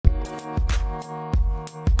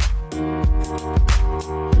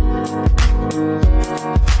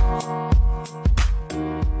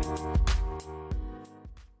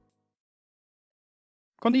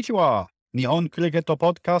Konnichiwa. Nihon Kriketo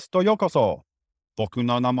Podcast to yokoso. Boku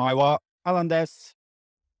no namae wa Alan desu.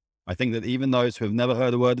 I think that even those who have never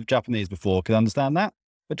heard a word of Japanese before can understand that.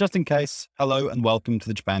 But just in case, hello and welcome to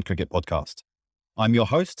the Japan Cricket Podcast. I'm your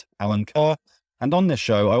host, Alan Kerr, and on this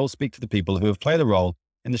show, I will speak to the people who have played a role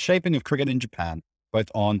in the shaping of cricket in Japan,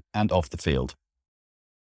 both on and off the field.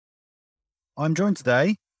 I'm joined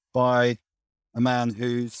today by a man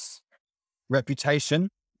whose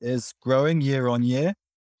reputation is growing year on year.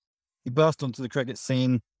 He burst onto the cricket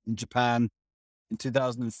scene in Japan in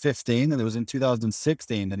 2015, and it was in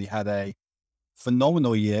 2016 that he had a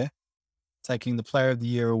phenomenal year, taking the Player of the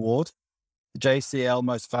Year award, the JCL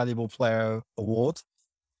Most Valuable Player award.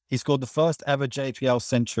 He scored the first ever JPL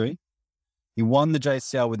century. He won the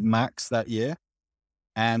JCL with Max that year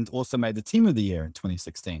and also made the Team of the Year in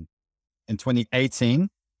 2016. In 2018,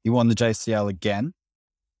 he won the JCL again.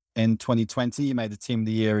 In 2020, he made the Team of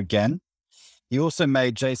the Year again. He also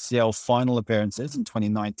made JCL final appearances in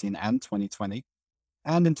 2019 and 2020.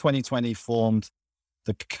 And in 2020, formed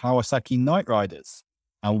the Kawasaki Knight Riders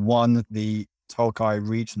and won the Tokai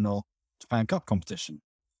Regional Japan Cup competition.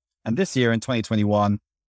 And this year in 2021,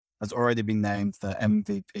 has already been named the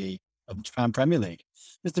MVP of the Japan Premier League.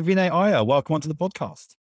 Mr. Vinay Iyer, welcome onto the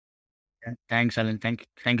podcast. Thanks, Alan. Thank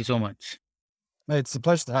you so much. Mate, it's a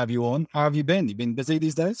pleasure to have you on. How have you been? You've been busy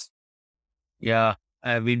these days? Yeah,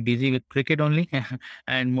 I've been busy with cricket only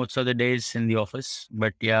and most of the days in the office.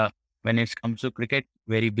 But yeah, when it comes to cricket,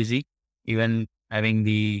 very busy. Even having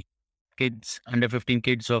the kids, under 15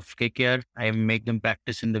 kids of KKR, I make them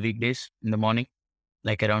practice in the weekdays in the morning,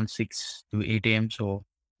 like around 6 to 8 a.m. So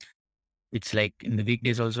it's like in the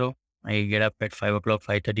weekdays also, I get up at 5 o'clock,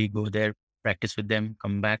 5:30, go there, practice with them,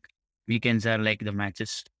 come back. Weekends are like the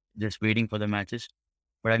matches, just waiting for the matches.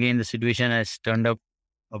 But again, the situation has turned up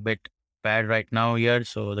a bit bad right now here.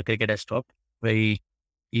 So the cricket has stopped. Very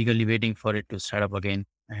eagerly waiting for it to start up again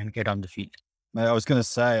and get on the field. Mate, I was going to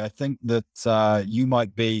say, I think that you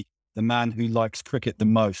might be the man who likes cricket the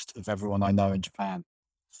most of everyone I know in Japan.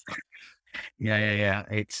 Yeah.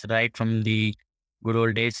 It's right from the good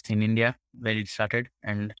old days in India where it started,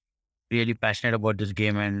 and really passionate about this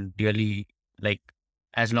game, and really like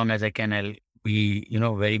as long as I can, I'll be,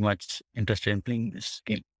 very much interested in playing this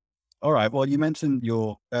game. All right. Well, you mentioned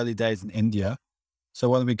your early days in India. So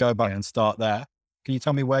why don't we go back and start there? Can you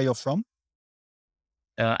tell me where you're from?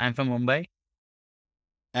 I'm from Mumbai.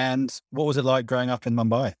 And what was it like growing up in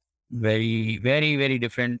Mumbai? Very, very, very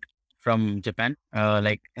different from Japan.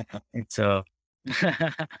 It's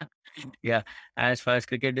yeah. As far as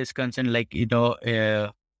cricket is concerned,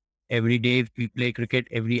 every day we play cricket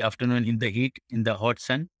every afternoon in the heat, in the hot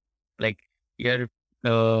sun. Like here,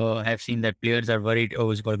 I've seen that players are worried,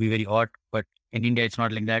 oh, it's going to be very hot. But in India, it's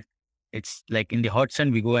not like that. It's like in the hot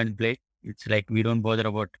sun, we go and play. It's like we don't bother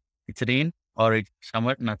about it's rain or it's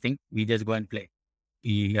summer, nothing. We just go and play.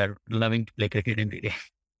 We are loving to play cricket every day.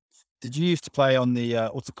 Did you used to play on the,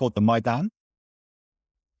 what's it called, the Maidan?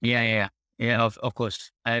 Yeah, of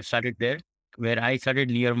course. I have started there, where I started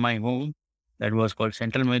near my home. That was called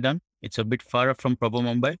Central Maidan. It's a bit far from proper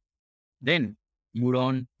Mumbai. Then moved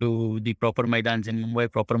on to the proper Maidans in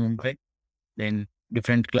Mumbai, proper Mumbai. Then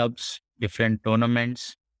different clubs, different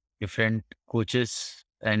tournaments, different coaches,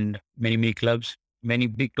 and many, many clubs. Many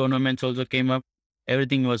big tournaments also came up.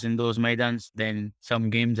 Everything was in those Maidans. Then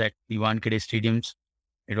some games at the Wankhede stadiums.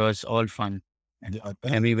 It was all fun. And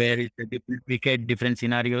everywhere it's a different wicket, different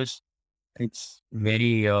scenarios. It's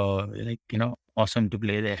very, awesome to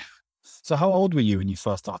play there. So how old were you when you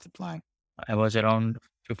first started playing? I was around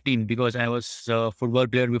 15 because I was a football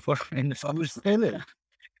player before in the school. Really?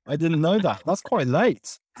 I didn't know that. That's quite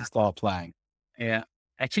late to start playing. Yeah.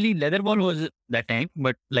 Actually, leather ball was that time,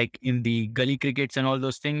 but like in the gully crickets and all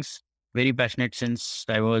those things, very passionate since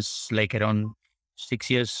I was like around 6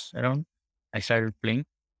 years around. I started playing,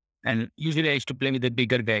 and usually I used to play with the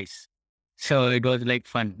bigger guys. So it was like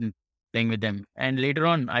fun playing with them. And later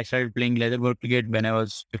on, I started playing leather ball cricket when I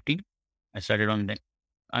was 15. I started on that.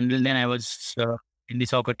 Until then, I was in the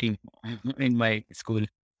soccer team in my school.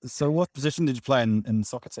 So what position did you play in the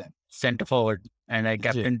soccer team? Center forward. And I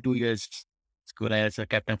captained 2 years. School, I was a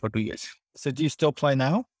captain for 2 years. So do you still play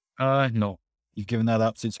now? No. You've given that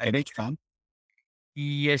up since I reached Japan?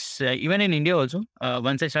 Yes, even in India also.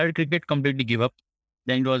 Once I started cricket, completely give up.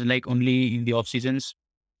 Then it was like only in the off seasons.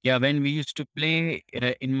 Yeah, when we used to play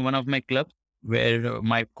in one of my clubs where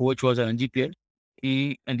my coach was a Ranji player.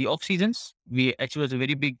 In the off seasons, we actually was a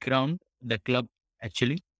very big ground, the club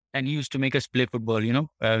actually, and he used to make us play football. He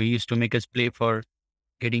used to make us play for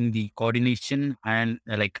getting the coordination and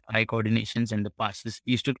like eye coordinations and the passes.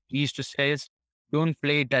 He used to say us don't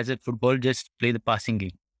play it as a football, just play the passing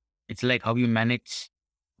game. It's like how you manage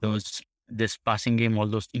those, this passing game, all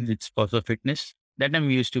those things. It's also fitness. That time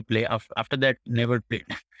we used to play. After that, never played.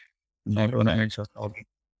 No Okay. tournaments or hobby.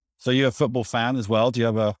 So you're a football fan as well. Do you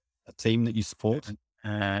have a team that you support?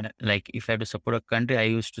 Like if I had to support a country, I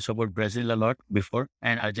used to support Brazil a lot before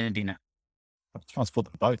and Argentina. I'm trying to support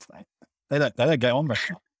them both, mate. They don't get on very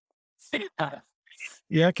well.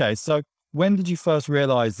 Yeah. Okay. So when did you first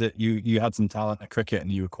realize that you had some talent at cricket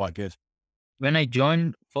and you were quite good? When I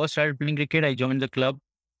first started playing cricket, I joined the club.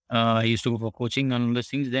 I used to go for coaching and all those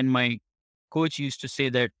things. Then my coach used to say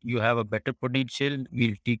that you have a better potential.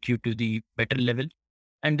 We'll take you to the better level.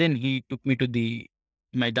 And then he took me to the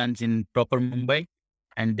Maidans in proper Mumbai.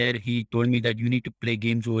 And there he told me that you need to play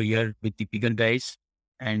games over here with the bigger guys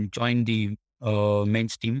and join the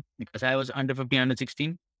men's team, because I was under 15, under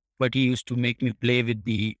 16. But he used to make me play with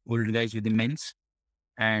the older guys, with the men's.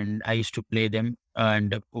 And I used to play them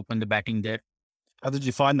and open the batting there. How did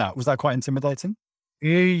you find that? Was that quite intimidating?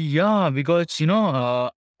 Yeah, because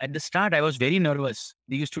at the start I was very nervous.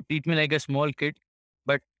 They used to treat me like a small kid,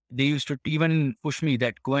 but they used to even push me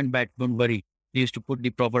that go and bat, don't worry. They used to put the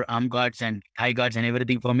proper arm guards and thigh guards and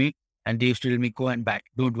everything for me, and they used to tell me go and bat,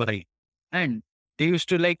 don't worry. And they used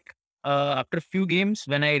to like after a few games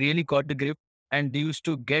when I really got the grip, and they used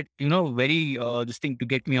to get very this thing to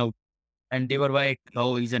get me out, and they were like,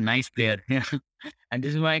 "Oh, he's a nice player." And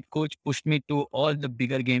this is why coach pushed me to all the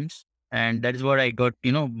bigger games. And that is what I got,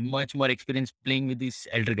 much more experience playing with these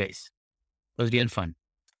elder guys. It was real fun.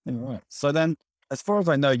 Yeah, right. So then, as far as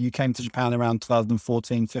I know, you came to Japan around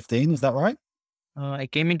 2014, 15. Is that right? I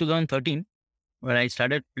came in 2013, where I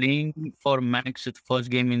started playing for Max with first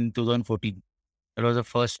game in 2014. That was the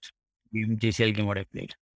first JCL game what I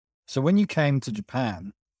played. So when you came to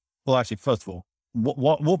Japan, well, actually, first of all,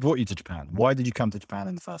 what brought you to Japan? Why did you come to Japan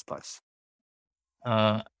in the first place?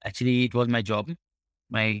 Actually, it was my job.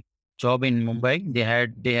 My job in Mumbai.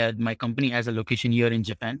 They had my company has a location here in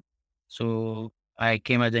Japan. So I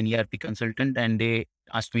came as an ERP consultant, and they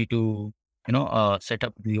asked me to, set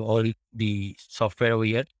up all the software over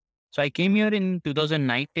here. So I came here in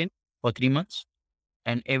 2019 for 3 months.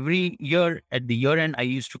 And every year at the year end, I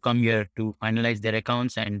used to come here to finalize their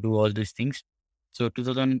accounts and do all these things. So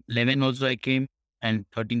 2011 also I came, and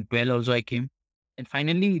 13, 12 also I came. And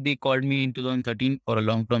finally they called me in 2013 for a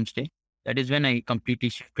long-term stay. That is when I completely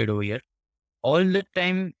shifted over here. All the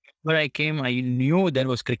time where I came, I knew there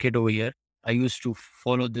was cricket over here. I used to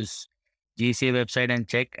follow this JCA website and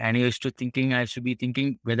check, and I should be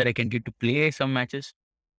thinking whether I can get to play some matches,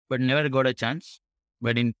 but never got a chance.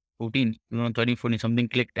 But in 14, 13, 14, something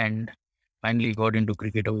clicked, and finally got into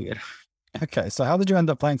cricket over here. Okay. So how did you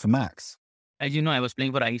end up playing for Max? As you know, I was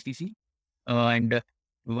playing for ICC, and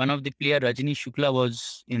one of the player, Rajini Shukla,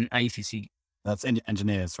 was in ICC. That's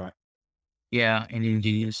engineers, right? Yeah, in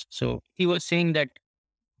engineers. So he was saying that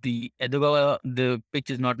the Edogawa, the pitch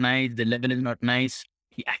is not nice, the level is not nice.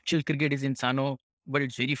 The actual cricket is in Sano, but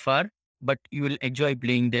it's very far. But you will enjoy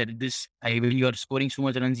playing there. When you are scoring so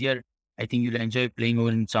much runs here, I think you'll enjoy playing over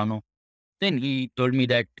in Sano. Then he told me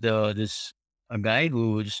that this a guy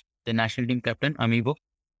who's the national team captain, Amigo,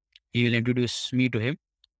 he will introduce me to him,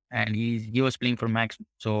 and he was playing for Max.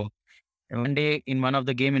 So one day in one of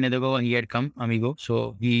the game in Edogawa, he had come, Amigo.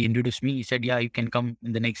 So he introduced me. He said, "Yeah, you can come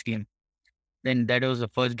in the next game." Then that was the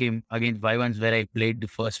first game against Vivans where I played the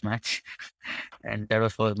first match. And that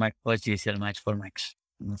was for my first JCL match for Max.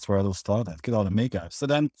 And that's where it all started. Good old amigo. So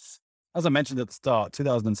then, as I mentioned at the start,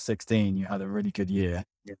 2016, you had a really good year.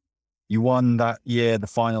 Yeah. You won that year the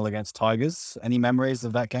final against Tigers. Any memories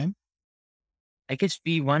of that game? I guess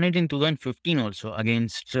we won it in 2015 also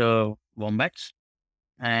against Wombats.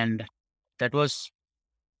 And that was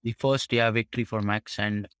the first victory for Max,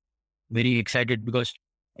 and very excited because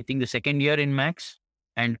I think the second year in Max,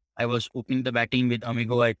 and I was opening the batting with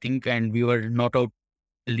Amigo, I think, and we were not out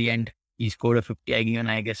till the end. He scored a 50 and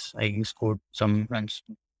I guess I scored some runs.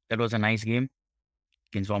 That was a nice game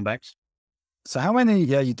against Wombats. So how many?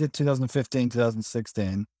 Yeah, you did 2015,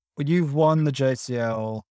 2016. But you've won the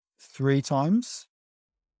JCL 3 times,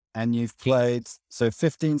 and you've played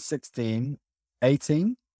 15, 16,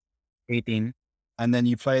 18, 18. and then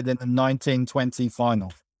you played in the 1920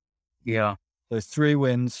 final. Yeah. So 3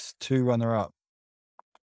 wins, 2 runner-up.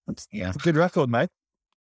 That's Yeah. a good record, mate.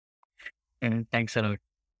 And thanks a lot.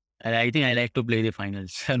 I think I like to play the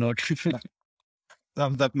finals a lot.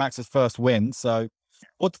 That Max's first win. So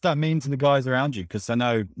what did that mean to the guys around you? Because I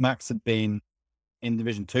know Max had been in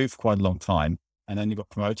Division 2 for quite a long time, and then you got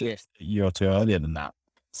promoted Yes. a year or 2 earlier than that.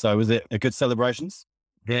 So was it a good celebrations?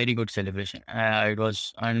 Very good celebration. It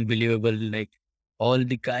was unbelievable. Like all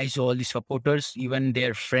the guys, all the supporters, even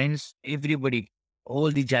their friends, everybody,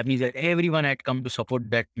 all the Japanese, everyone had come to support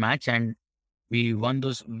that match, and we won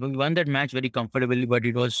that match very comfortably. But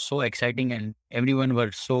it was so exciting, and everyone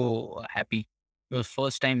were so happy. It was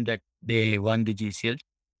first time that they won the GCL.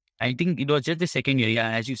 I think it was just the second year.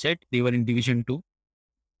 Yeah, as you said, they were in Division Two.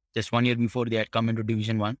 Just 1 year before they had come into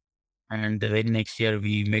Division One, and the very next year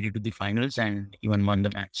we made it to the finals and even won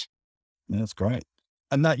the match. Yeah, that's great.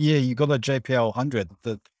 And that year you got a JPL 100.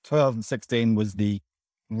 The 2016 was the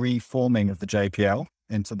reforming of the JPL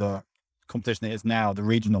into the competition it is now, the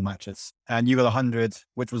regional matches. And you got 100,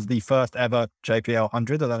 which was the first ever JPL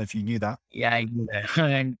 100. I don't know if you knew that. Yeah, I knew that.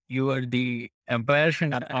 And you were the umpire.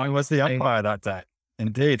 And And I was the umpire that day.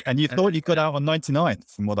 Indeed. And you thought you got out on 99,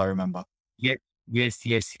 from what I remember. yeah, yes.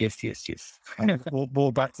 And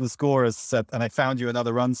ball back to the scorers said, and I found you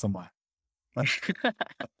another run somewhere.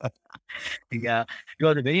 Yeah, it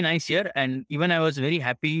was a very nice year, and even I was very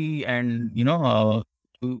happy, and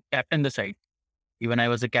to captain the side. Even I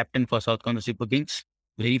was a captain for South Korea Super Kings.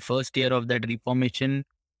 Very first year of that reformation,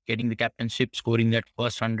 getting the captainship, scoring that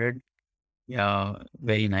first 100. Yeah,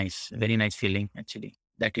 very nice feeling actually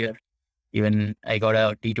that year. Even I got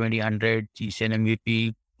a T20 100 GCN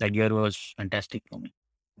MVP. That year was fantastic for me.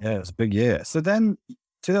 Yeah, it was a big year. So then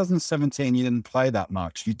 2017, you didn't play that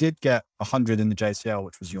much. You did get 100 in the JCL,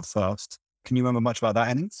 which was your first. Can you remember much about that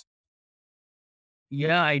innings?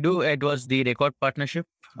 Yeah, I do. It was the record partnership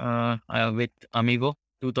with Amigo,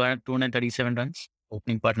 237 runs,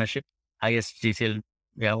 opening partnership, highest GCL,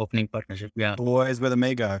 yeah, opening partnership. Yeah, Always with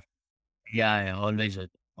Amigo. yeah, always,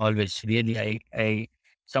 always. Really, I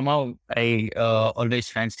somehow I always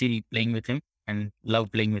fancy playing with him and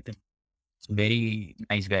love playing with him. It's a very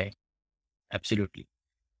nice guy. Absolutely,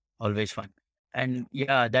 always fun. And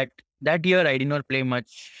yeah, that year I did not play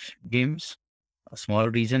much games. A small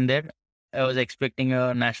reason there. I was expecting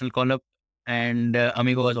a national call up, and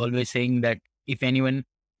Amigo was always saying that if anyone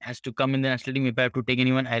has to come in the national team, if I have to take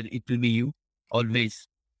anyone, it will be you, always.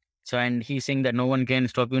 So, and he's saying that no one can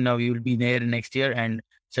stop you now. You will be there next year, and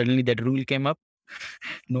suddenly that rule came up: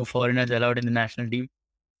 no foreigners allowed in the national team.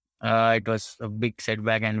 It was a big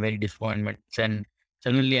setback and very disappointment. And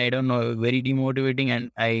suddenly, I don't know, very demotivating.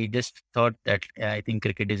 And I just thought that I think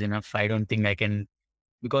cricket is enough. I don't think I can,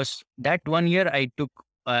 because that 1 year I took,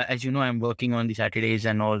 as you know, I'm working on the Saturdays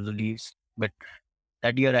and all the leaves. But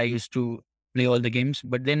that year I used to play all the games.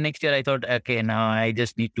 But then next year I thought, okay, now I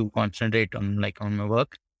just need to concentrate on my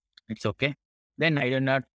work. It's okay. Then I did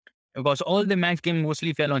not, because all the match game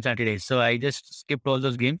mostly fell on Saturdays. So I just skipped all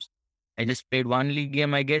those games. I just played one league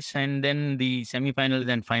game, I guess, and then the semifinals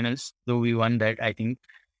and finals, though we won that, I think.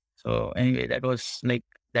 So anyway, that was like,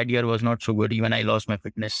 that year was not so good. Even I lost my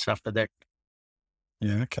fitness after that.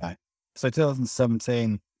 Yeah, okay. So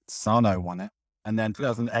 2017, Sano won it. And then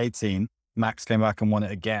 2018, Max came back and won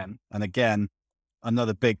it again. And again,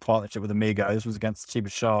 another big partnership with Amigo. This was against the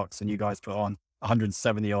Chiba Sharks, and you guys put on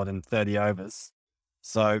 170 odd in 30 overs.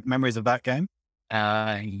 So memories of that game?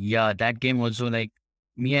 Yeah, that game also, like,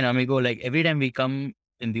 me and Amigo, like every time we come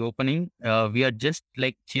in the opening, we are just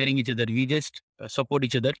like cheering each other. We just support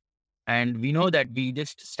each other. And we know that we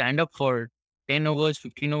just stand up for 10 overs,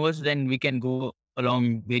 15 overs, then we can go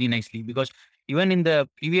along very nicely. Because even in the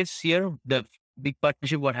previous year, the big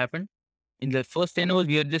partnership, what happened? In the first 10 overs,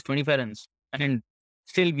 we had just 25 runs. And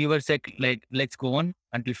still we were set, like, let's go on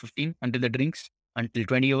until 15, until the drinks, until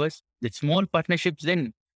 20 overs. The small partnerships,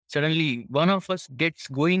 then suddenly one of us gets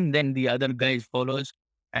going, then the other guys follows,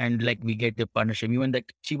 and like we get the partnership. Even that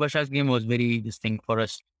Chiba Sharks game was very this thing for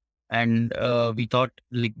us. And we thought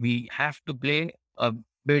like we have to play a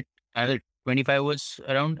bit, another 25 overs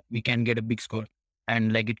around, we can get a big score.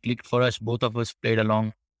 And like it clicked for us. Both of us played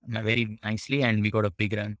along very nicely, and we got a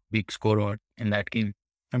big run, big score in that game.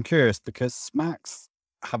 I'm curious because Max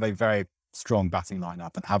have a very strong batting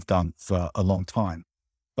lineup and have done for a long time.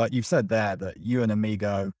 But you've said there that you and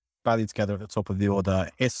Amigo battled together at the top of the order,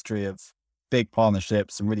 history of big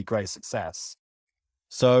partnerships and really great success.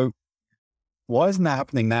 So why isn't that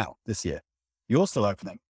happening now this year? You're still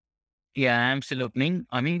opening. Yeah, I'm still opening.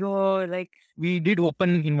 Amigo, like we did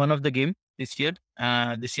open in one of the game this year.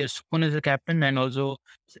 This year Sukun is the captain, and also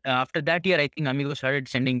after that year, I think Amigo started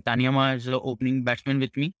sending Tanyama as the opening batsman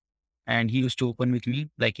with me, and he used to open with me.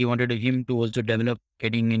 Like he wanted him to also develop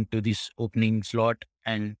getting into this opening slot,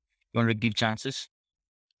 and he wanted to give chances.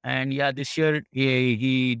 And yeah, this year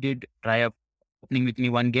he did try up opening with me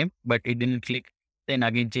one game, but it didn't click. Then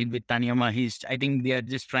again, changed with Tanyama. I think they are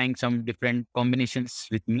just trying some different combinations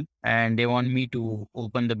with me, and they want me to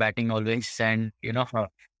open the batting always and,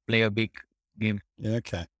 play a big game. Yeah,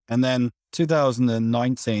 okay. And then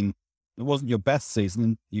 2019 it wasn't your best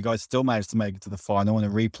season. You guys still managed to make it to the final in a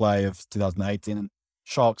replay of 2018, and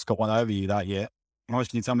Sharks got one over you that year. How much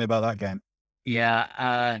can you tell me about that game?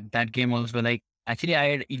 Yeah, that game also, like, actually I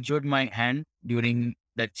had injured my hand during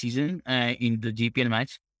that season in the GPL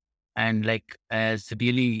match, and like as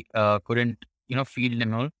really couldn't field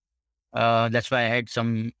and all. That's why I had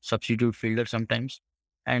some substitute fielder sometimes.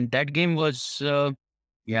 And that game was,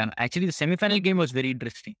 yeah, actually the semi-final game was very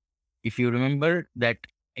interesting. If you remember that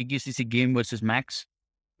AQCC game versus Max,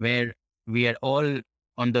 where we are all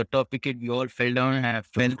on the top wicket, we all fell down and have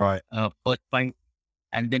fell Right. first point,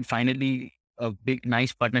 and then finally a big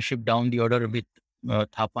nice partnership down the order with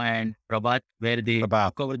Thapa and Prabhat, where they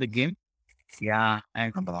About took over the game. Yeah,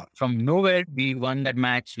 and remember that. from nowhere we won that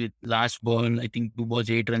match with last ball. I think 2 balls,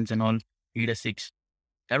 8 runs and all, 8 or 6.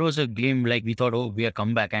 That was a game like we thought, oh, we are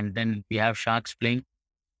come back, and then we have Sharks playing.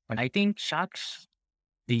 But I think Sharks,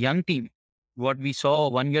 the young team, what we saw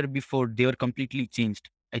 1 year before, they were completely changed.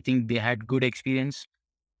 I think they had good experience.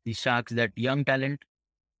 The Sharks, that young talent,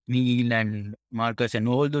 Neil and Marcus and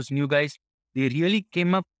all those new guys, they really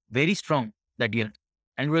came up very strong that year.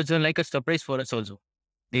 And it was like a surprise for us also.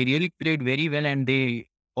 They really played very well and they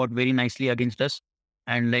fought very nicely against us.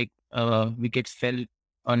 And like wickets fell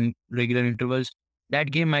on regular intervals.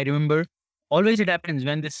 That game I remember, always it happens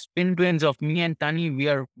when the spin twins of me and Tani, we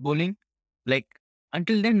are bowling. Like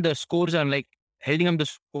until then, the scores are like holding up the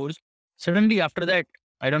scores. Suddenly after that,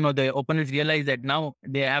 I don't know, the opponents realize that now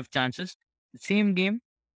they have chances. Same game,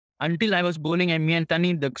 until I was bowling and me and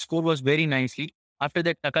Tani, the score was very nicely. After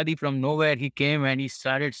that, Takadi from nowhere, he came and he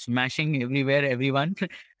started smashing everywhere, everyone.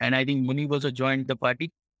 And I think Muni also joined the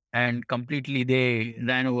party and completely they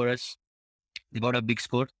ran over us. They got a big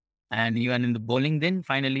score. And even in the bowling, then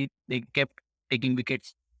finally they kept taking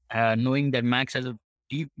wickets, knowing that Max has a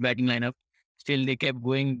deep batting lineup. Still, they kept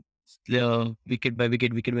going wicket by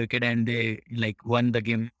wicket, wicket by wicket, and they like won the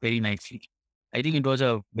game very nicely. I think it was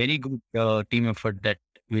a very good team effort that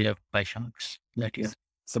we have by Sharks that year.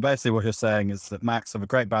 So basically, what you're saying is that Max have a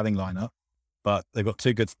great batting lineup, but they've got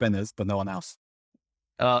 2 good spinners, but no one else.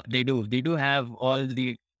 They do. They do have all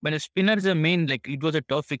the, but the spinners are main, like it was a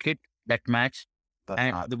tough wicket that match, That's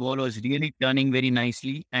and not. the ball was really turning very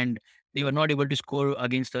nicely, and they were not able to score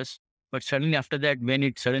against us. But suddenly after that, when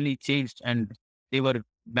it suddenly changed, and they were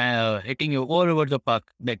hitting you all over the park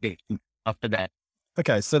that day. After that,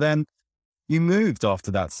 Okay, so then you moved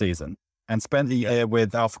after that season and spent the year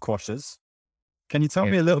with Alpha Quashers. Can you tell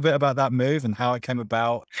me yeah. a little bit about that move and how it came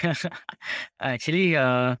about? Actually,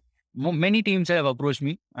 many teams have approached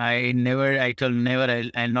me. I told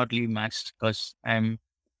never, I'll not leave Max because I'm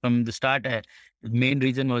from the start. The main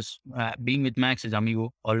reason was being with Max is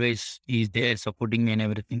amigo. Always he's there supporting me and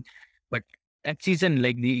everything. But that season,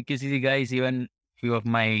 like the EKCC guys, even few of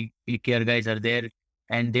my PKR guys are there,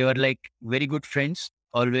 and they were like very good friends.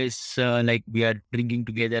 Always like we are drinking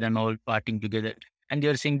together and all partying together. And they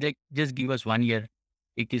were saying like, just give us 1 year.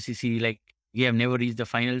 EKCC, like we have never reached the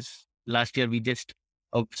finals. Last year we just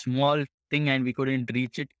a small thing and we couldn't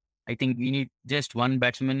reach it. I think we need just one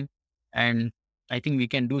batsman, and I think we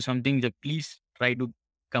can do something. So please try to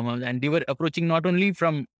come on. And they were approaching not only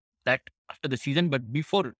from that after the season, but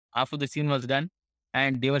before after the season was done.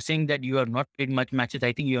 And they were saying that you have not played much matches.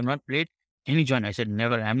 I think you have not played. Can you join? I said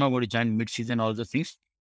never. I'm not going to join mid-season. All those things.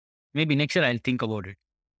 Maybe next year I'll think about it.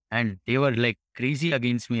 And they were like crazy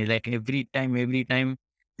against me. Like every time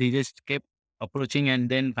they just kept approaching. And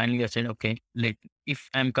then finally I said, okay, like if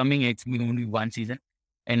I'm coming, it's been only 1 season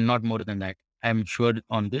and not more than that. I'm sure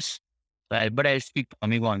on this. But I'll speak to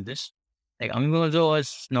Amigo on this. Like Amigo also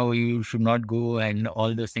was, no, you should not go and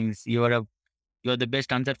all those things. You're the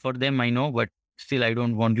best answer for them, I know, but still I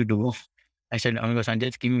don't want you to go. I said, Amigo, Sanjay,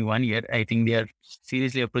 just give me 1 year. I think they are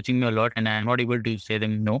seriously approaching me a lot and I'm not able to say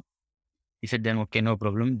them no. He said, then okay, no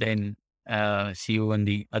problem. Then see you on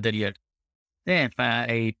the other year. Then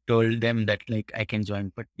I told them that like I can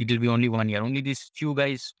join, but it will be only 1 year. Only these few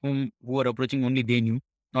guys who are approaching, only they knew,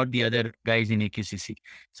 not the other guys in AQCC.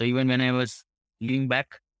 So even when I was leaving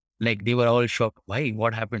back, like they were all shocked. Why?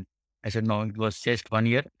 What happened? I said, no, it was just 1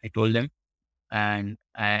 year. I told them, and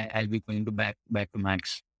I'll be going to back to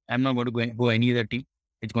Max. I'm not going to go any other team.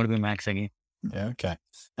 It's going to be Max again. Yeah, okay.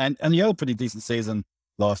 And you had a pretty decent season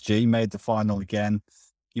last year. You made the final again.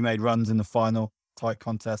 You made runs in the final, tight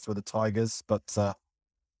contest with the Tigers, but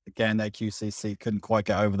again, AQCC couldn't quite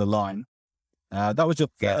get over the line. That was your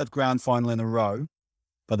third grand final in a row,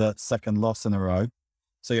 but a second loss in a row.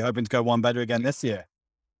 So you're hoping to go one better again this year?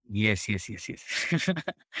 Yes.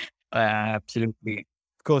 Absolutely.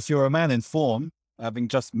 Of course, you're a man in form, having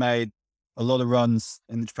just made a lot of runs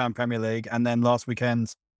in the Japan Premier League, and then last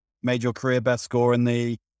weekend made your career best score in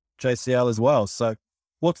the JCL as well. So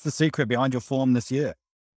what's the secret behind your form this year?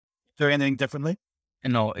 Doing anything differently?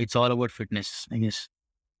 No, it's all about fitness, I guess.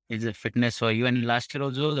 It's a fitness. So even last year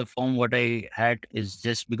also, the form what I had is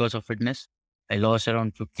just because of fitness. I lost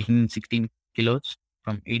around 15, 16 kilos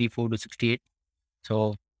from 84 to 68.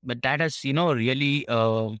 So, but that has, really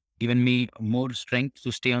given me more strength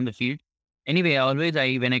to stay on the field. Anyway,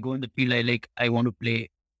 when I go in the field, I want to play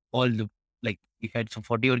all the, like, if I had some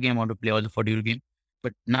 40 over game, I want to play all the 40 over game.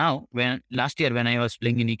 But now, last year, when I was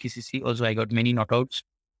playing in EKCC, also I got many knockouts.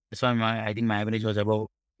 That's why I think my average was about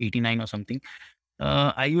 89 or something.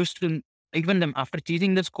 I used to, even them after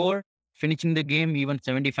chasing the score, finishing the game, even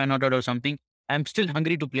 75 not out or something, I'm still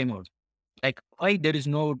hungry to play more. Like, why there is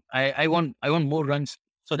no, I want more runs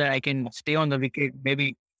so that I can stay on the wicket,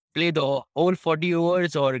 maybe play the whole 40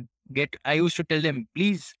 overs or I used to tell them,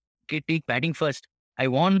 please take batting first. I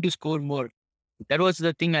want to score more. That was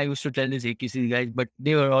the thing I used to tell these AQC guys, but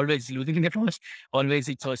they were always losing the toss. Always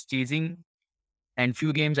it was chasing. And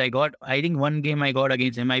few games I think one game I got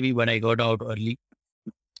against MIB, but I got out early.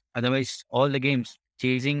 Otherwise, all the games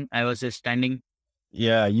chasing, I was just standing.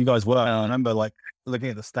 Yeah, you guys were. I remember like looking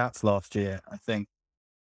at the stats last year. I think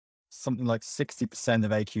something like 60%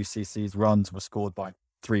 of AQCC's runs were scored by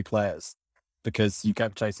 3 players because you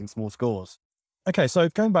kept chasing small scores. Okay, so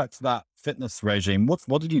going back to that fitness regime,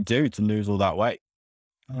 what did you do to lose all that weight?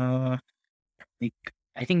 Uh, like,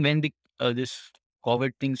 I think when this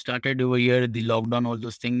COVID thing started over here, the lockdown, all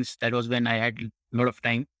those things, that was when I had a lot of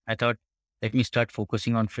time. I thought, let me start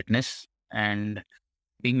focusing on fitness and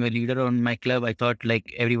being a leader on my club. I thought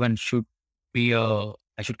like everyone should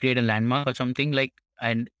I should create a landmark or something like,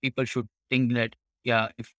 and people should think that, yeah,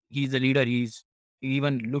 if he's the leader, he's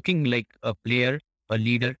even looking like a player, a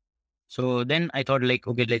leader. So then I thought like,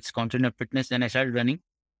 okay, let's concentrate on fitness. Then I started running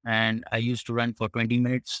and I used to run for 20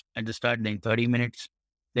 minutes at the start, then 30 minutes.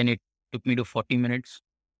 Then it took me to 40 minutes.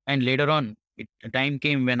 And later on, a time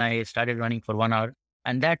came when I started running for 1 hour,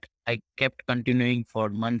 and that I kept continuing for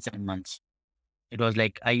months and months. It was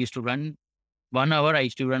like I used to run 1 hour, I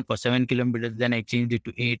used to run for 7 kilometers. Then I changed it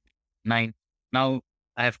to 8, 9. Now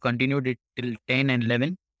I have continued it till 10 and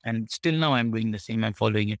 11. And still now I'm doing the same. I'm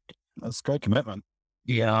following it. That's great commitment.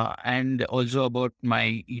 Yeah. And also about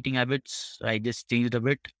my eating habits, I just changed a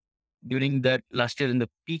bit. During that last year in the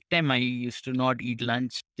peak time, I used to not eat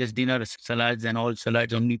lunch, just dinner, salads and all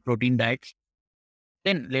salads, only protein diets.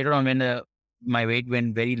 Then later on, when my weight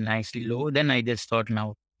went very nicely low, then I just thought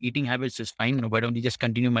now eating habits is fine. Why don't you just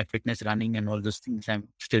continue my fitness, running and all those things? I'm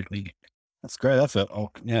still doing it. That's great effort. Oh,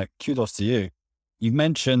 yeah, kudos to you. You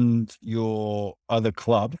mentioned your other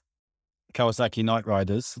club, Kawasaki Knight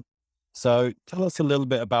Riders. So tell us a little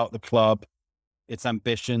bit about the club, its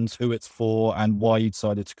ambitions, who it's for, and why you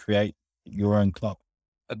decided to create your own club.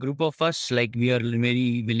 A group of us, like we are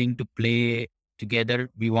very willing to play together.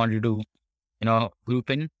 We wanted to, group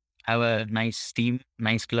in, have a nice team,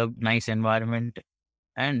 nice club, nice environment.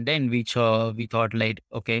 And then we thought like,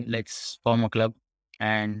 okay, let's form a club.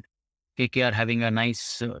 And KKR having a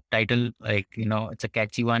nice title, like, it's a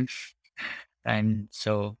catchy one. And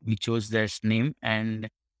so we chose this name. And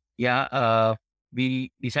yeah,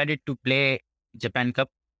 we decided to play Japan Cup,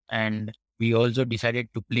 and we also decided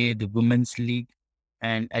to play the Women's League.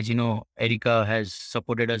 And as you know, Erica has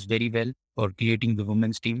supported us very well for creating the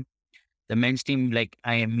women's team. The men's team, like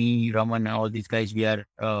me, Raman, and all these guys, we are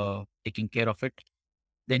taking care of it.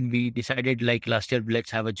 Then we decided like last year,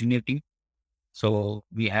 let's have a junior team. So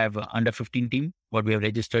we have a under 15 team, what we have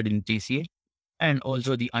registered in JCA, and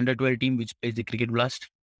also the under 12 team, which plays the cricket blast.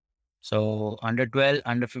 So under 12,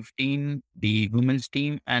 under 15, the women's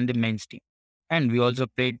team and the men's team. And we also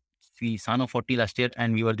played the Sano 40 last year,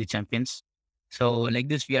 and we were the champions. So like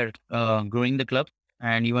this, we are growing the club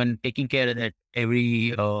and even taking care of that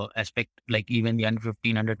every aspect, like even the under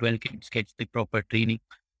 15, under 12 kids get the proper training.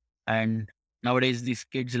 And nowadays, these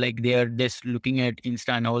kids, like they are just looking at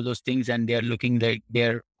Insta and all those things, and they are looking like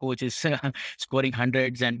their coach is scoring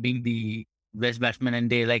hundreds and being the best batsman. And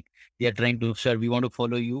they are trying to, sir, we want to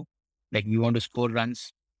follow you. Like we want to score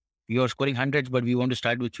runs. You are scoring hundreds, but we want to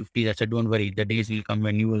start with 50. I said, don't worry. The days will come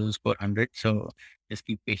when you will score 100. So just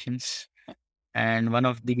keep patience. And one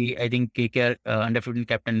of the, I think, KKR under 15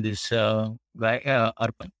 captain, this guy,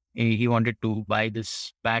 Arpan, he wanted to buy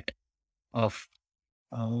this bat of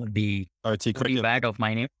the OT cricket. bat of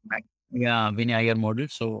my name. Yeah, Vinay Iyer model.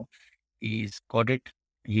 So he's got it.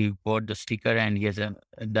 He bought the sticker and he has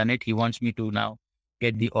done it. He wants me to now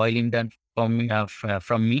get the oiling done from me.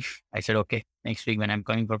 I said, okay, next week when I'm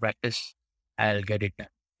coming for practice, I'll get it done.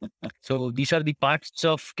 So these are the parts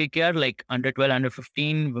of KKR, like under 12, under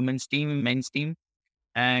 15, women's team, men's team.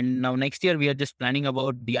 And now next year we are just planning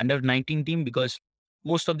about the under 19 team, because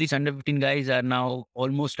most of these under 15 guys are now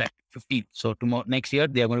almost at 15. So tomorrow, next year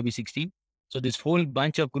they are going to be 16. So this whole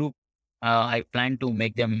bunch of group, I plan to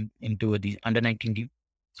make them into the under 19 team,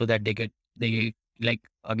 so that they like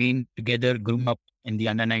again together groom up in the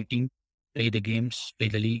under 19, play the games, play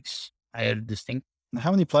the leagues, hire this thing. And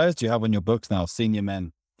how many players do you have on your books now, senior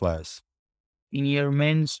men players? Senior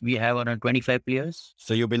men's, we have around 25 players.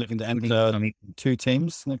 So you'll be looking to including enter economic. 2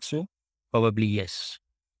 teams next year? Probably yes.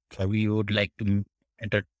 Okay. We would like to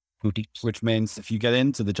enter 2 teams. Which means if you get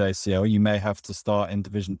into the JCL, you may have to start in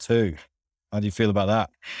Division 2. How do you feel about that?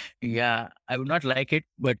 Yeah, I would not like it,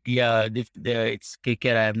 but yeah, if it's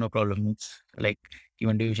KKR, I have no problem. It's like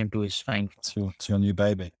even Division 2 is fine. It's your new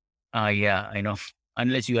baby. Yeah, I know.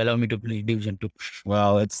 Unless you allow me to play Division 2.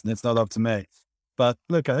 Well, it's not up to me. But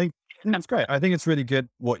look, I think that's great. I think it's really good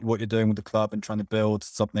what you're doing with the club and trying to build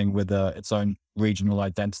something with its own regional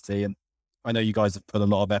identity. And I know you guys have put a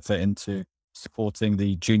lot of effort into supporting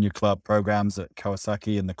the junior club programs at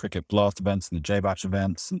Kawasaki and the Cricket Blast events and the J-Batch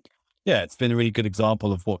events. And yeah, it's been a really good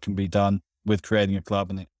example of what can be done with creating a club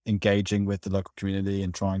and engaging with the local community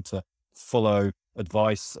and trying to follow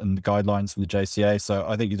advice and guidelines from the JCA. So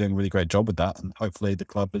I think you're doing a really great job with that. And hopefully the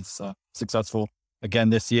club is successful again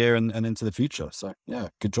this year and into the future. So yeah,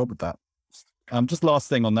 good job with that. Just last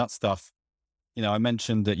thing on that stuff. I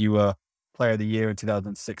mentioned that you were player of the year in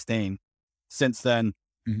 2016. Since then,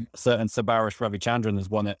 a certain Sabarish Ravichandran has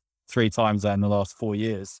won it 3 times in the last 4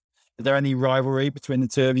 years. Is there any rivalry between the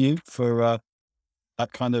two of you for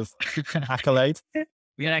that kind of accolade?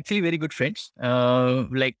 We are actually very good friends.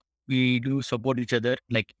 Like we do support each other.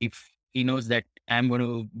 Like if he knows that I'm going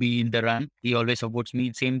to be in the run, he always supports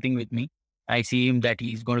me. Same thing with me. I see him that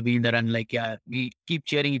he's going to be in the run. Like, yeah, we keep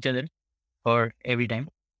cheering each other for every time.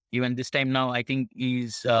 Even this time now, I think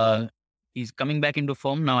he's coming back into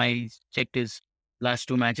form. Now I checked his last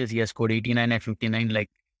 2 matches. He has scored 89 and 59. Like,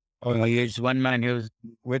 he's one man. He was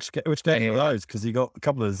Which game are those? Because he got a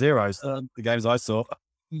couple of zeros. The games I saw.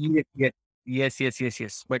 Yes.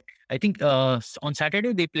 But I think on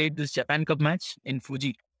Saturday they played this Japan Cup match in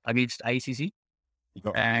Fuji against ICC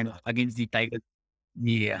and against the Tigers.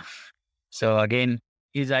 Yeah. So again,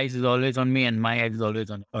 his eyes is always on me and my eyes is always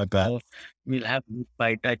on him. I bet. So we'll have a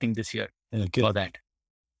fight, I think, this year for that.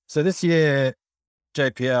 So this year,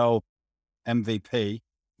 JPL MVP,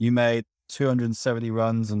 you made 270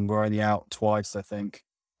 runs and were only out twice, I think.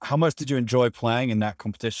 How much did you enjoy playing in that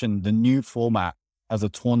competition? The new format as a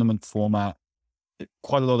tournament format,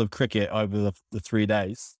 quite a lot of cricket over the 3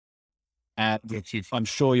 days. And yes. I'm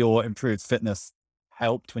sure your improved fitness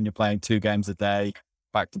helped when you're playing 2 games a day,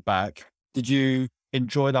 back to back. Did you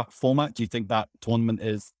enjoy that format? Do you think that tournament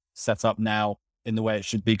is set up now in the way it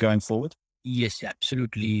should be going forward? Yes,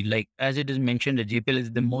 absolutely. Like as it is mentioned, the JPL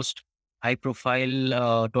is the most high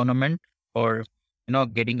profile tournament for,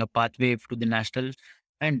 getting a pathway to the nationals.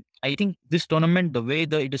 And I think this tournament, the way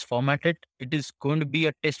it is formatted, it is going to be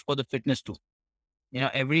a test for the fitness too.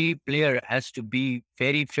 Every player has to be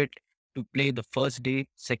very fit to play the first day,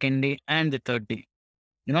 second day, and the third day.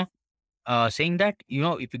 Saying that,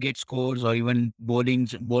 if you get scores or even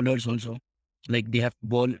bowlers also, like they have to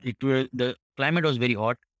bowl, the climate was very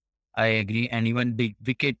hot. I agree. And even the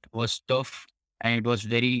wicket was tough and it was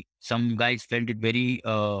some guys felt it very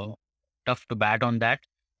tough to bat on that.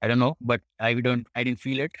 I don't know, but I didn't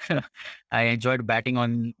feel it. I enjoyed batting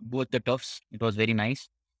on both the toughs. It was very nice.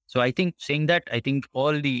 So I think saying that, I think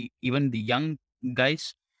even the young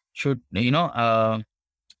guys should,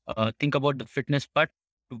 think about the fitness part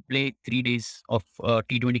to play 3 days of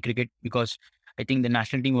T20 cricket, because I think the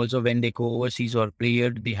national team also, when they go overseas or play here,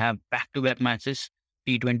 they have back-to-back matches,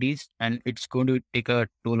 T20s, and it's going to take a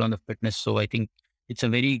toll on the fitness. So I think it's a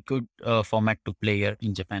very good format to play here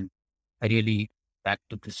in Japan. I really back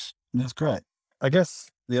to this. That's great. I guess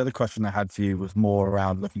the other question I had for you was more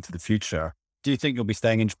around looking to the future. Do you think you'll be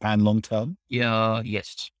staying in Japan long term? Yeah,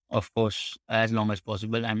 yes, of course, as long as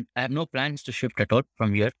possible. I have no plans to shift at all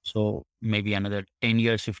from here. So maybe another 10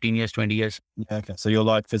 years, 15 years, 20 years. Yeah, okay. So your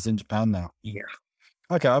life is in Japan now? Yeah.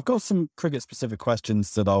 Okay, I've got some cricket specific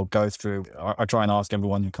questions that I'll go through. I try and ask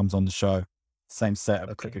everyone who comes on the show, same set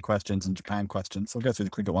of cricket questions and Japan questions. I'll go through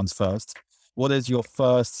the cricket ones first. What is your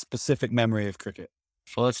first specific memory of cricket?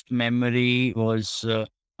 First memory was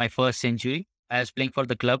my first century. I was playing for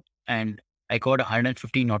the club and I got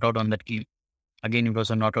 150 not out on that game. Again, it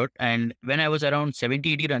was a not out. And when I was around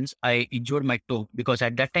 70, 80 runs, I injured my toe, because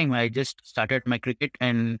at that time I just started my cricket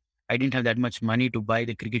and I didn't have that much money to buy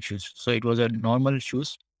the cricket shoes. So it was a normal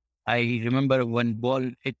shoes. I remember one ball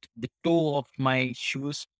hit the toe of my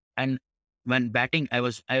shoes, and when batting, I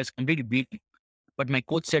was completely bleeding. But my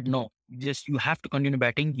coach said, no, just you have to continue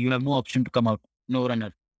batting. You have no option to come out, no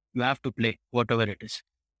runner. You have to play whatever it is.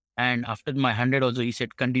 And after my 100 also, he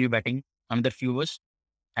said, continue batting another few overs.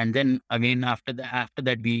 And then again, after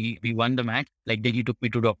that, we won the match. Like then he took me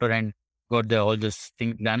to doctor and got all this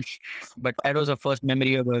thing done. But that was a first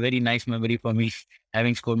memory of a very nice memory for me,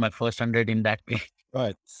 having scored my first 100 in that way.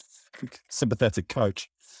 Right. Sympathetic coach.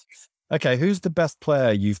 Okay, who's the best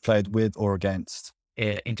player you've played with or against?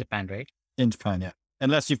 In Japan, right? In Japan, yeah.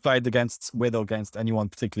 Unless you've played with or against anyone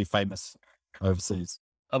particularly famous overseas.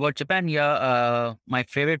 About Japan, yeah, my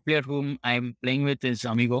favorite player whom I'm playing with is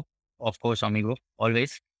Amigo. Of course, Amigo,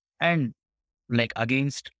 always. And like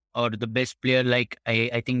against or the best player, like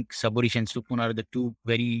I think Saburish and Supun are the two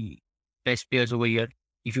very best players over here.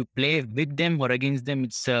 If you play with them or against them,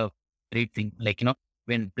 it's a great thing. Like,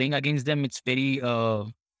 when playing against them, it's very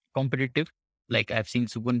competitive. Like I've seen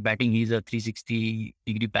Supun batting, he's a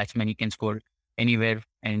 360-degree batsman. He can score anywhere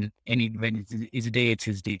and when it's his day, it's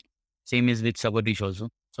his day. Same is with Saburish also.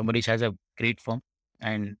 Saburish has a great form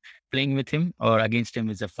and playing with him or against him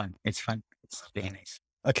is a fun. It's fun. It's very nice.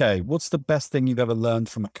 Okay, what's the best thing you've ever learned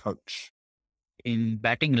from a coach? In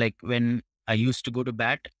batting, like when I used to go to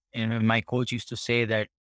bat, and my coach used to say that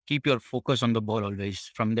keep your focus on the ball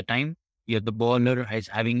always. From the time the bowler is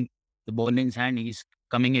having the ball in his hand, he's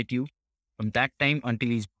coming at you. From that time until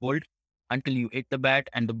he's bowled, until you hit the bat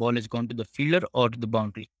and the ball has gone to the fielder or to the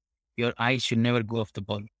boundary, your eyes should never go off the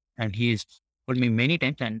ball. And he has told me many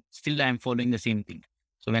times, and still I am following the same thing.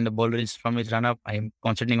 So when the bowler is from his run up, I am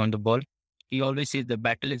concentrating on the ball. He always says the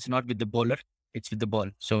battle is not with the bowler, it's with the ball.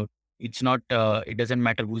 So it's not, it doesn't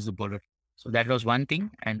matter who's the bowler. So that was one thing.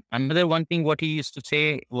 And another one thing, what he used to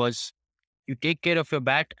say was, you take care of your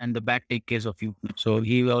bat and the bat take care of you. So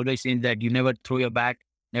he always says that you never throw your bat,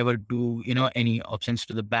 never do, any options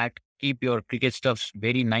to the bat. Keep your cricket stuffs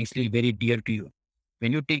very nicely, very dear to you.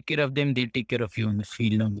 When you take care of them, they take care of you on the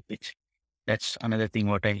field, on the pitch. That's another thing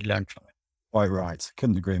what I learned from it. Quite right.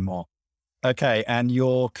 Couldn't agree more. Okay, and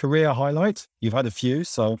your career highlight? You've had a few,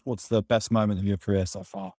 so what's the best moment of your career so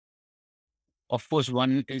far? Of course,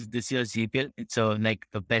 one is this year's JPL. It's like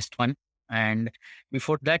the best one. And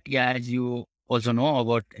before that, yeah, as you also know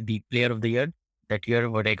about the player of the year, that year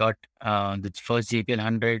what I got, the first JPL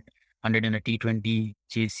 100 in a T20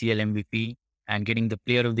 JCL MVP and getting the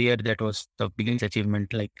player of the year, that was the biggest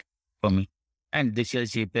achievement like for me. And this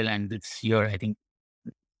year's JPL and this year, I think,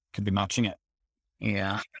 Could be matching it.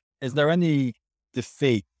 yeah. Is there any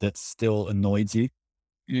defeat that still annoys you?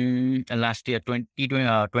 Last year,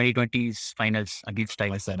 2020's finals against I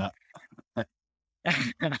Thailand. say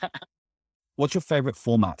that. What's your favorite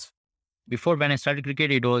format? Before when I started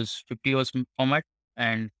cricket, it was 50 overs format.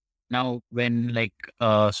 And now when like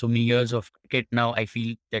so many years of cricket, now I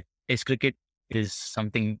feel that test cricket is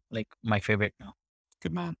something like my favorite now.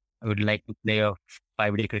 Good man. I would like to play a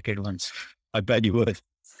 5-day cricket once. I bet you would.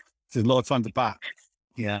 It's a lot of time to bat.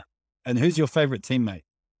 Yeah. And who's your favorite teammate?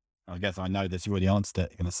 I guess I know this. You already answered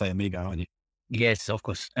it. You're going to say Amigo, aren't you? Yes, of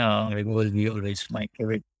course. It will be always my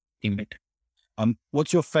favorite teammate.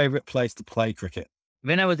 What's your favorite place to play cricket?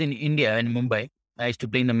 When I was in India, in Mumbai, I used to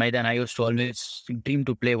play in the Maidan. I used to always dream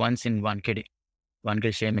to play once in 1K day,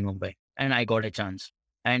 1K stadium in Mumbai. And I got a chance.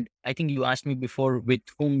 And I think you asked me before with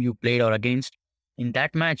whom you played or against. In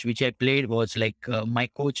that match, which I played was like my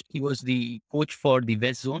coach, he was the coach for the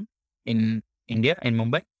West Zone in India, in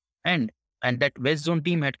Mumbai. And that West Zone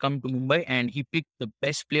team had come to Mumbai and he picked the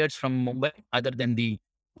best players from Mumbai other than the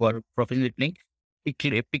who are professionally playing. He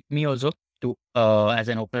picked me also to as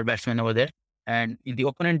an opener batsman over there. And in the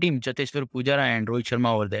opponent team, Chateshwar Pujara and Rohit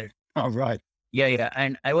Sharma were there. Oh, right. Yeah.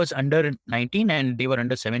 And I was under 19 and they were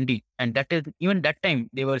under 17. And that is, even that time,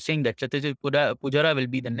 they were saying that Chateshwar Pujara will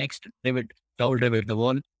be the next Rahul Dravid, the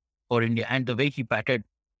wall for India. And the way he batted,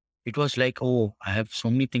 it was like, oh, I have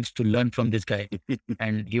so many things to learn from this guy.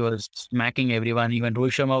 And he was smacking everyone. Even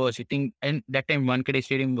Rohit Sharma was hitting. And that time, Wankhede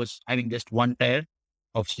Stadium was having just one tire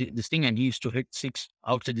of this thing. And he used to hit 6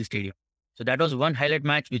 outside the stadium. So that was one highlight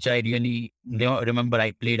match, which I really remember.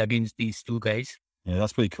 I played against these two guys. Yeah,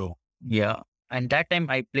 that's pretty cool. Yeah. And that time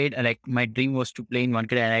I played, like my dream was to play in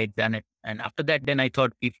Wankhede and I had done it. And after that, then I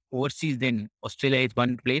thought if overseas, then Australia is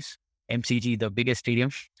one place. MCG, the biggest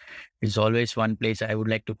stadium, is always one place I would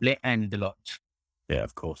like to play, and the Lodge. Yeah,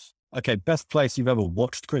 of course. Okay, best place you've ever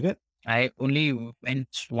watched cricket? I only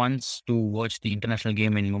went once to watch the international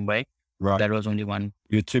game in Mumbai. Right. That was only one.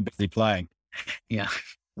 You're too busy playing. Yeah.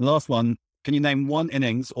 The last one, can you name one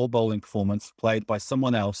innings or bowling performance played by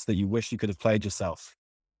someone else that you wish you could have played yourself?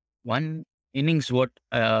 One innings, what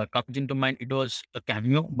comes into mind, it was a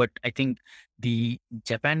cameo, but I think the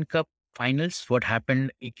Japan Cup finals, what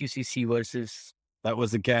happened, AQCC versus That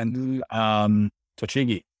was again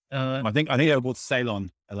Tochigi. I think they were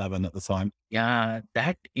Ceylon 11 at the time. Yeah,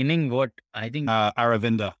 that inning, what I think,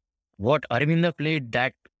 Aravinda. what Aravinda played,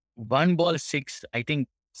 that one ball six, I think.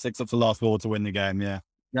 6 up to the last ball to win the game. Yeah.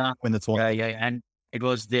 Yeah. Win the tournament. Yeah. And it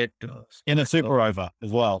was that. In a super over as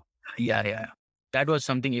well. Yeah. That was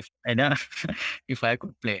something if I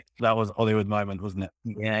could play. That was a Hollywood moment, wasn't it?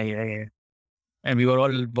 Yeah. And we were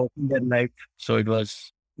all watching that live. So it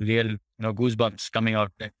was real, goosebumps coming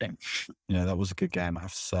out that time. Yeah, that was a good game, I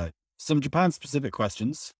have to say. Some Japan specific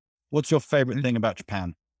questions. What's your favorite thing about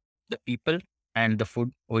Japan? The people and the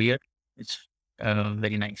food over here. It's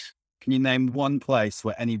very nice. Can you name one place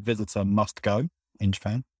where any visitor must go in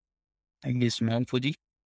Japan? I guess Mount Fuji.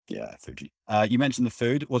 Yeah, Fuji. You mentioned the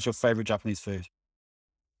food. What's your favorite Japanese food?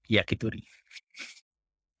 Yakitori.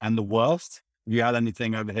 And the worst? Have you had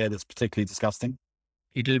anything over here that's particularly disgusting?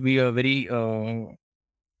 It'll be a very,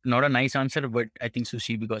 not a nice answer, but I think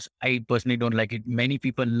sushi, because I personally don't like it. Many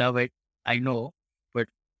people love it. I know, but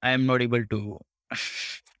I am not able to.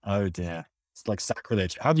 Oh dear. It's like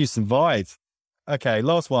sacrilege. How do you survive? Okay,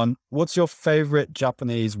 last one. What's your favorite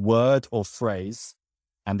Japanese word or phrase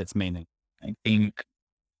and its meaning? I think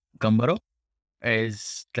Gambaro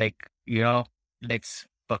is like, let's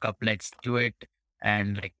fuck up, let's do it.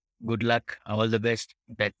 And like, good luck, all the best.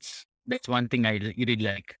 That's one thing I really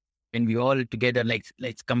like. When we all together, like,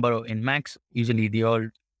 let's Gambaro in max. Usually they all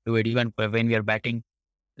do it, even when we are batting.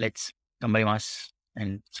 Let's Gambarimasu.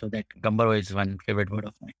 And so that Gambaro is one favorite word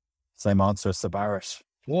of mine. Same answer as Sabarish.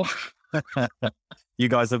 Oh. You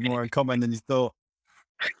guys have more in common than you thought.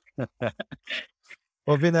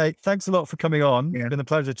 Well, Vinay, thanks a lot for coming on. Yeah. It's been a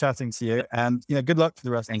pleasure chatting to you, and good luck for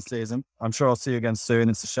the rest of the season. I'm sure I'll see you again soon.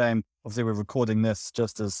 It's a shame, obviously, we're recording this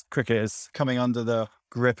just as cricket is coming under the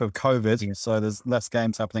grip of COVID, so there's less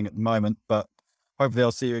games happening at the moment. But hopefully,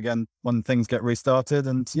 I'll see you again when things get restarted.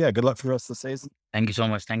 And good luck for the rest of the season. Thank you so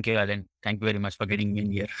much. Thank you, Alan. Thank you very much for getting me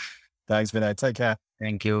in here. Thanks, Vinay. Take care.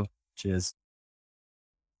 Thank you. Cheers.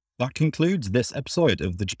 That concludes this episode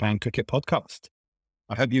of the Japan Cricket Podcast.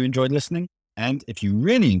 I hope you enjoyed listening. And if you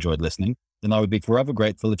really enjoyed listening, then I would be forever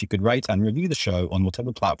grateful if you could rate and review the show on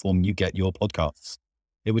whatever platform you get your podcasts.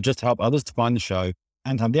 It would just help others to find the show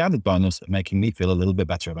and have the added bonus of making me feel a little bit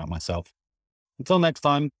better about myself. Until next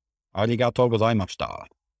time, arigatou gozaimashita.